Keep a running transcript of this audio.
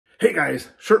Hey guys,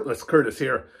 Shirtless Curtis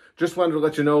here. Just wanted to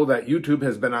let you know that YouTube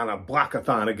has been on a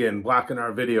blockathon again, blocking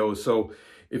our videos. So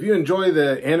if you enjoy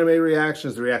the anime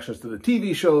reactions, the reactions to the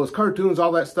TV shows, cartoons,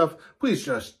 all that stuff, please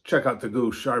just check out the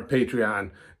Goosh, our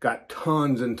Patreon. Got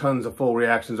tons and tons of full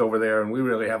reactions over there, and we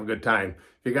really have a good time.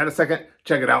 If you got a second,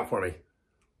 check it out for me.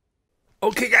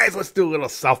 Okay guys, let's do a little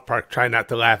South Park Try Not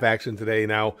to Laugh action today.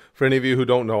 Now, for any of you who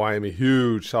don't know, I am a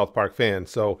huge South Park fan,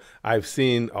 so I've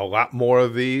seen a lot more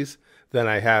of these than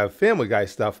I have Family Guy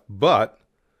stuff, but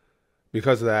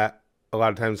because of that, a lot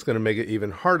of times it's going to make it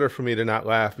even harder for me to not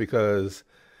laugh because,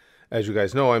 as you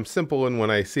guys know, I'm simple, and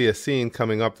when I see a scene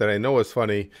coming up that I know is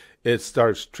funny, it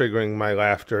starts triggering my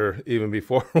laughter even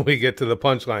before we get to the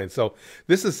punchline. So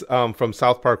this is from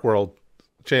South Park World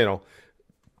channel.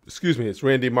 Excuse me, it's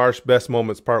Randy Marsh, Best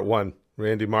Moments Part 1.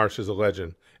 Randy Marsh is a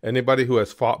legend. Anybody who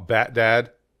has fought Bat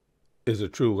Dad is a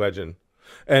true legend.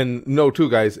 And know too,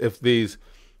 guys, if the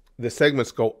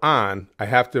segments go on, I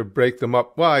have to break them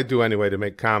up. Well, I do anyway to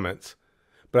make comments.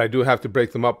 But I do have to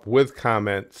break them up with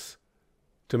comments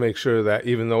to make sure that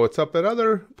even though it's up at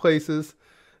other places,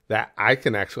 that I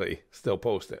can actually still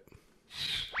post it.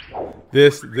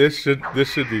 This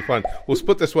should be fun. We'll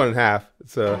split this one in half.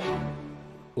 It's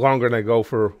longer than I go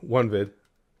for one vid.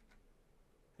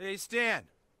 Hey Stan,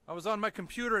 I was on my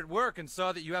computer at work and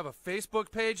saw that you have a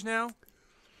Facebook page now.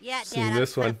 Yeah, Dad, I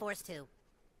was kind of forced to.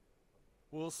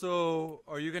 Well, so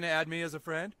are you gonna add me as a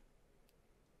friend?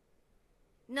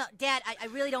 No, Dad, I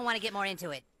really don't want to get more into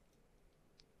it.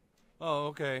 Oh,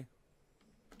 okay.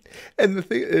 And the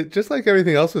thing, just like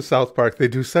everything else with South Park, they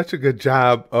do such a good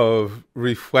job of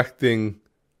reflecting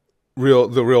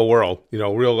the real world, you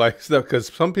know, real life stuff. Because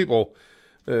some people,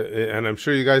 and I'm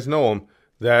sure you guys know them,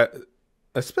 that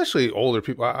especially older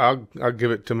people, I'll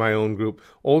give it to my own group,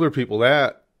 older people,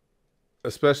 that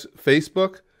especially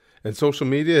Facebook and social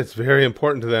media, it's very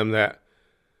important to them that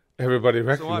everybody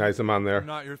recognize them on there. I'm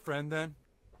not your friend then?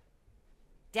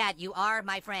 Dad, you are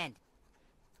my friend.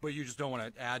 But you just don't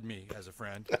want to add me as a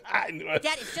friend. I knew it.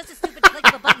 Dad, it's just a stupid click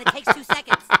of a button that takes 2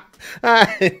 seconds.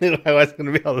 I knew I wasn't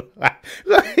going to be able to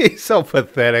laugh. He's so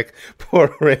pathetic.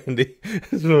 Poor Randy.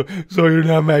 So you're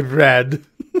not my friend.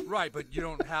 Right, but you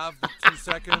don't have the 2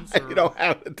 seconds? Or... You don't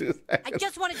have the 2 seconds. I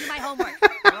just want to do my homework.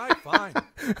 All right, fine.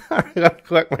 I'm going to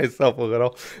collect myself a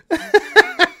little.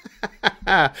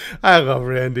 I love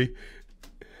Randy.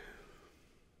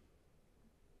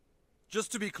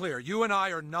 Just to be clear, you and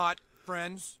I are not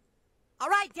friends? All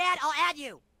right, Dad, I'll add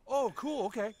you. Oh, cool,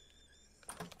 okay.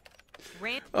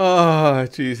 Oh,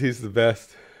 geez, he's the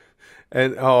best.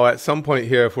 And, at some point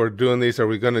here, if we're doing these, are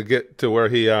we going to get to where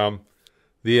he, the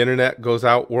internet goes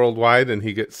out worldwide and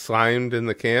he gets slimed in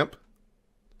the camp?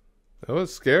 That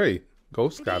was scary.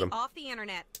 Ghost got him. Off the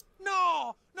internet.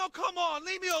 No, come on,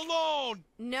 leave me alone.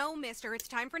 No, mister, it's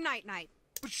time for night-night.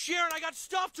 But Sharon, I got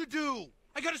stuff to do.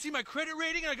 I gotta see my credit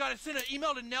rating, and I gotta send an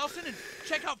email to Nelson and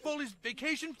check out Foley's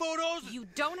vacation photos. You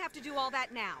don't have to do all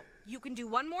that now. You can do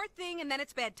one more thing, and then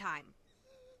it's bedtime.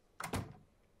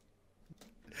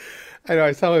 I know,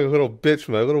 I sound like a little bitch,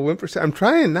 my little whimper. I'm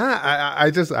trying not.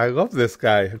 I love this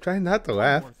guy. I'm trying not to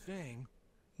laugh.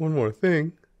 One more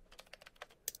thing.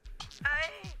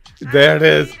 There it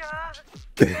is.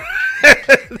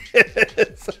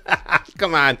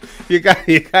 Come on, you got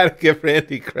to give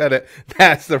Randy credit.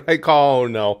 That's the right call.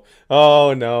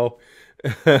 Oh no,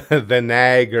 the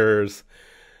Naggers.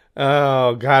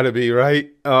 Oh, gotta be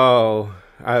right. Oh,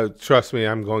 trust me,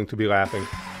 I'm going to be laughing.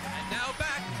 And now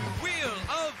back, Wheel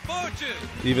of Fortune.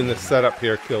 Even the setup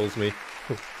here kills me.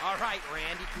 All right,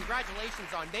 Randy,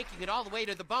 congratulations on making it all the way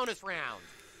to the bonus round.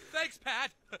 Thanks,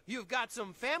 Pat. You've got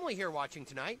some family here watching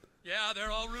tonight. Yeah,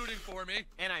 they're all rooting for me.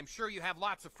 And I'm sure you have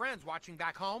lots of friends watching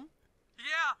back home.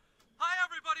 Yeah. Hi,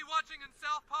 everybody watching in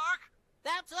South Park.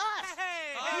 That's us.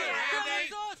 Hey,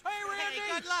 Randy. Hey, Randy.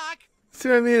 Hey, good luck. See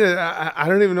what I mean? I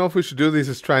don't even know if we should do these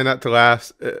as Try Not to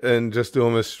Laugh and just do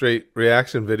them as straight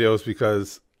reaction videos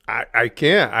because I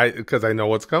can't. Because I know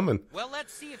what's coming. Well,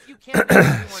 let's see if you can.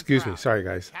 Excuse me. Sorry,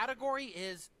 guys. The category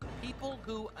is people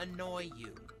who annoy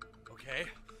you. Okay.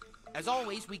 As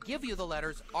always, we give you the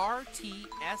letters R, T,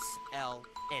 S, L,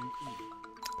 and E.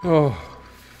 Oh.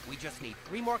 We just need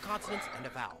 3 more consonants and a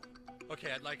vowel.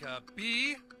 Okay, I'd like a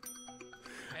B.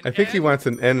 I think he wants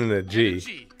an N and a G. And a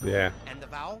G. Yeah. And the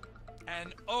vowel?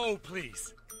 An O,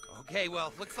 please. Okay,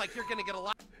 well, looks like you're going to get a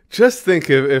lot. Just think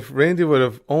if Randy would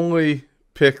have only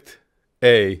picked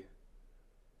A,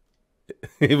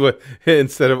 he would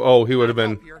instead of O, he would have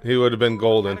been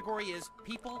golden. The category is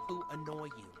people who annoy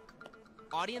you.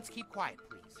 Audience, keep quiet,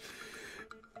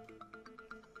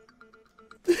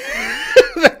 please.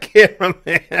 The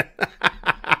cameraman.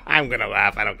 I'm gonna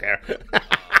laugh. I don't care.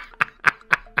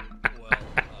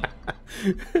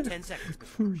 10 seconds,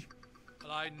 Mr. Marsh.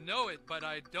 Well, I know it, but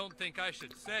I don't think I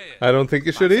should say it. I don't think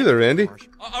you should either, Randy. Marsh.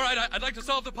 All right, I'd like to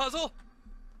solve the puzzle.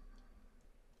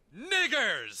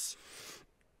 Niggers!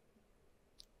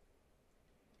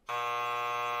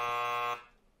 Huh?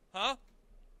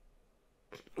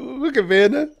 Look at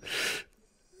Vanda.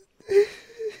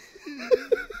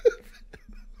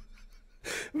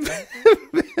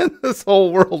 This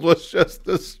whole world was just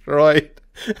destroyed.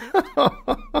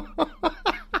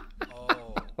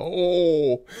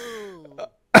 Oh.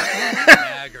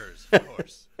 Naggers, of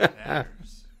course.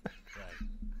 Naggers.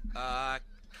 Right.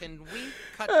 Can we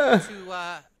cut to,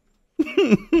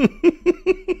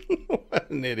 What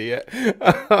an idiot. we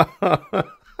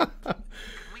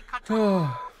cut to...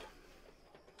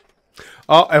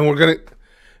 Oh, and we're gonna.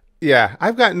 Yeah,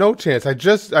 I've got no chance. I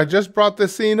just brought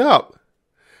this scene up.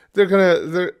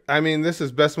 I mean, this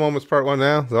is best moments part 1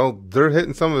 now. So they're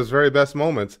hitting some of his very best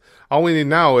moments. All we need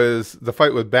now is the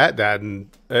fight with Bat Dad,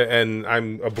 and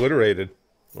I'm obliterated.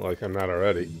 Like I'm not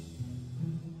already.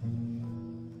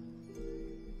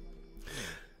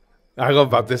 I love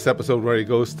about this episode where he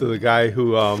goes to the guy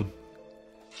who,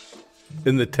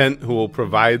 in the tent, who will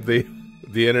provide the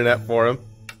internet for him.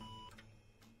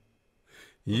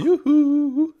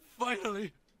 Yoo-hoo!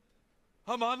 Finally,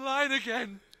 I'm online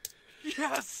again.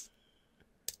 Yes.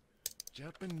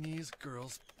 Japanese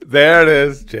girls. There it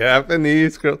is,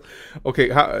 Japanese girl. Okay,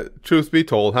 truth be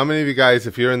told, how many of you guys,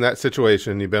 if you're in that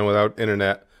situation, you've been without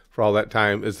internet for all that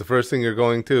time, is the first thing you're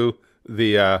going to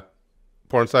the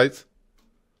porn sites?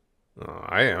 Oh,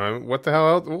 I am. What the hell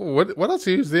else? What else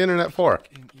do you use the internet for?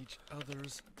 In each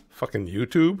other's Fucking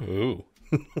YouTube? Ooh.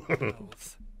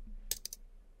 mouths.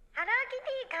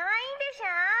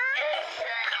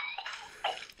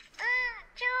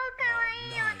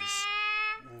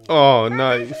 Oh,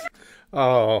 nice.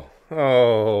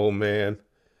 Oh, man.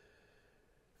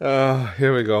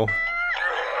 Here we go.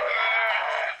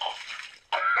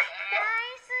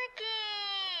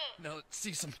 Now let's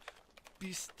see some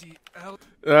beastie out.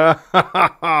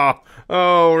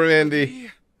 Oh,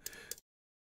 Randy.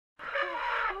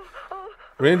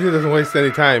 Randy doesn't waste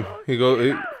any time. He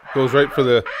goes right for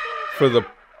the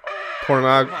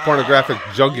pornographic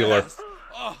jugular. Yes.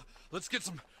 Oh, let's get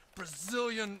some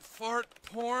Brazilian fart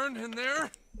porn in there.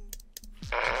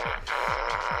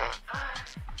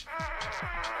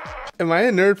 Am I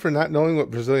a nerd for not knowing what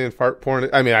Brazilian fart porn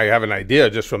is? I mean, I have an idea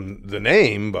just from the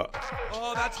name, but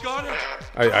Oh, that's got it.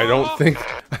 I don't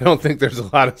think there's a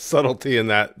lot of subtlety in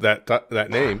that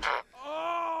name.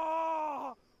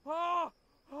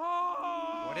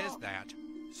 What is that?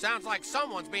 Sounds like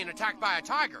someone's being attacked by a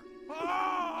tiger.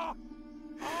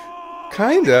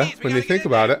 Kinda, when you think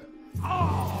about it.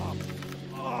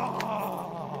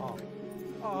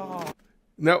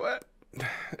 No,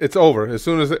 it's over as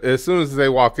soon as they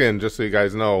walk in. Just so you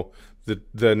guys know,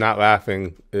 the not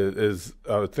laughing is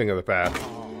a thing of the past.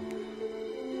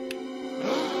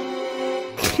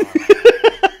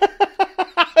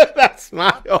 That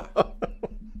smile.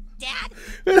 Dad?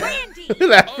 Randy!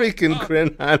 That freaking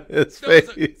grin on his face.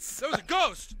 There was a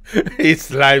ghost. He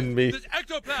slimed me. There's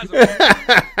ectoplasm.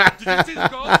 Did you see the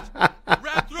ghost?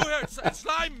 Ran through here and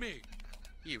slimed me.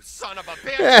 You son of a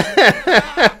bitch!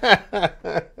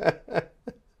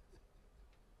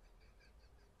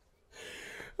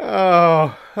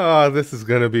 Oh, this is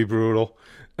gonna be brutal.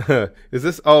 Is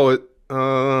this? Oh,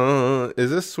 is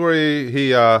this where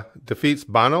he defeats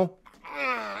Bono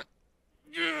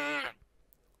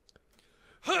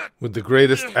with the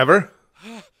greatest ever?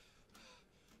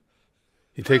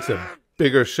 He takes a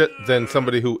bigger shit than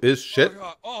somebody who is shit.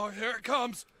 Oh, here it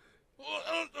comes.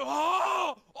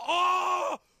 Oh, oh,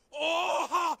 oh,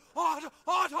 hot, hot,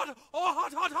 hot,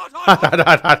 hot,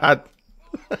 hot, hot, hot.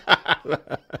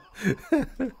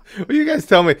 Well, you guys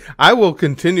tell me. I will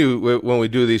continue when we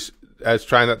do these as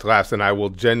try not to laugh, and I will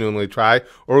genuinely try,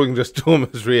 or we can just do them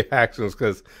as reactions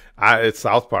because it's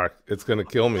South Park. It's gonna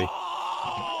kill me.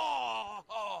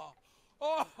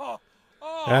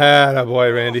 Ah,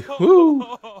 boy, Randy. Woo!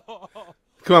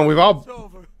 Come on,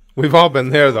 we've all been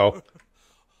there though,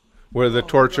 where the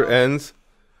torture ends,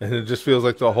 and it just feels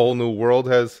like the whole new world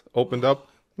has opened up.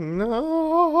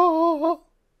 No.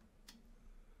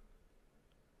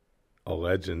 A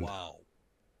legend. Wow.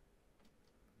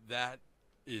 That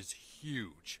is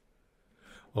huge.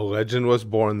 A legend was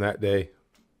born that day.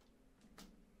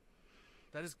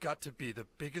 That has got to be the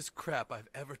biggest crap I've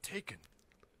ever taken.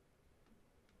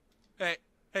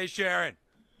 Hey, Sharon.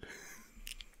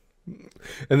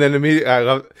 And then immediately, I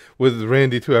love with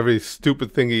Randy too. Every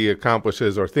stupid thing he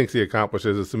accomplishes or thinks he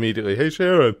accomplishes, it's immediately, "Hey,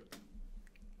 Sharon."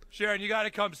 Sharon, you got to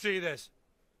come see this.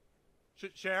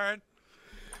 Sharon.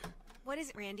 What is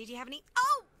it, Randy? Do you have any?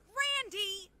 Oh,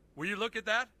 Randy! Will you look at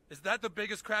that? Is that the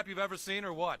biggest crap you've ever seen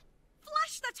or what?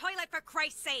 Flush the toilet for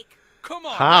Christ's sake! Come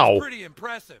on, How? that's pretty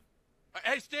impressive.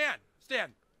 Hey, Stan,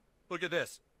 look at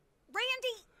this.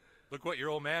 Randy! Look what your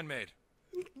old man made.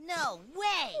 No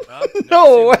way. Well, No never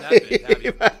seen one that big,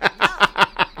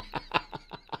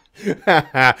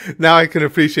 have you? Now I can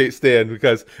appreciate Stan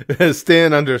because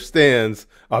Stan understands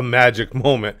a magic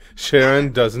moment.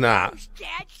 Sharon does not.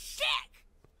 Dad, sick.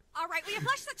 All right, will you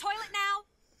flush the toilet now?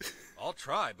 I'll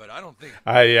try, but I don't think...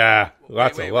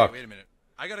 Lots of luck. Wait a minute.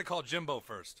 I gotta call Jimbo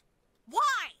first.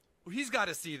 Why? Well, he's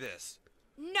gotta see this.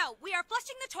 No, we are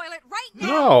flushing the toilet right now.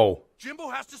 No. Jimbo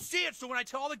has to see it, so when I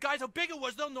tell all the guys how big it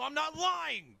was, they'll know I'm not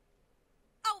lying.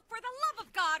 Oh, for the love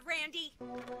of God, Randy!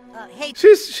 Hey,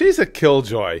 She's a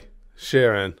killjoy,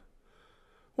 Sharon.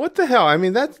 What the hell? I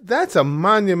mean, that's a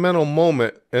monumental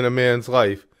moment in a man's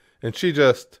life, and she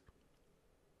just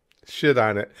shit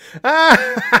on it.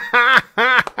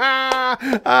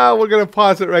 We're gonna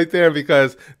pause it right there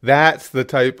because that's the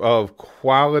type of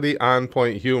quality,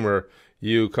 on-point humor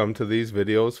you come to these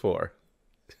videos for.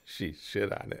 She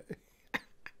shit on it.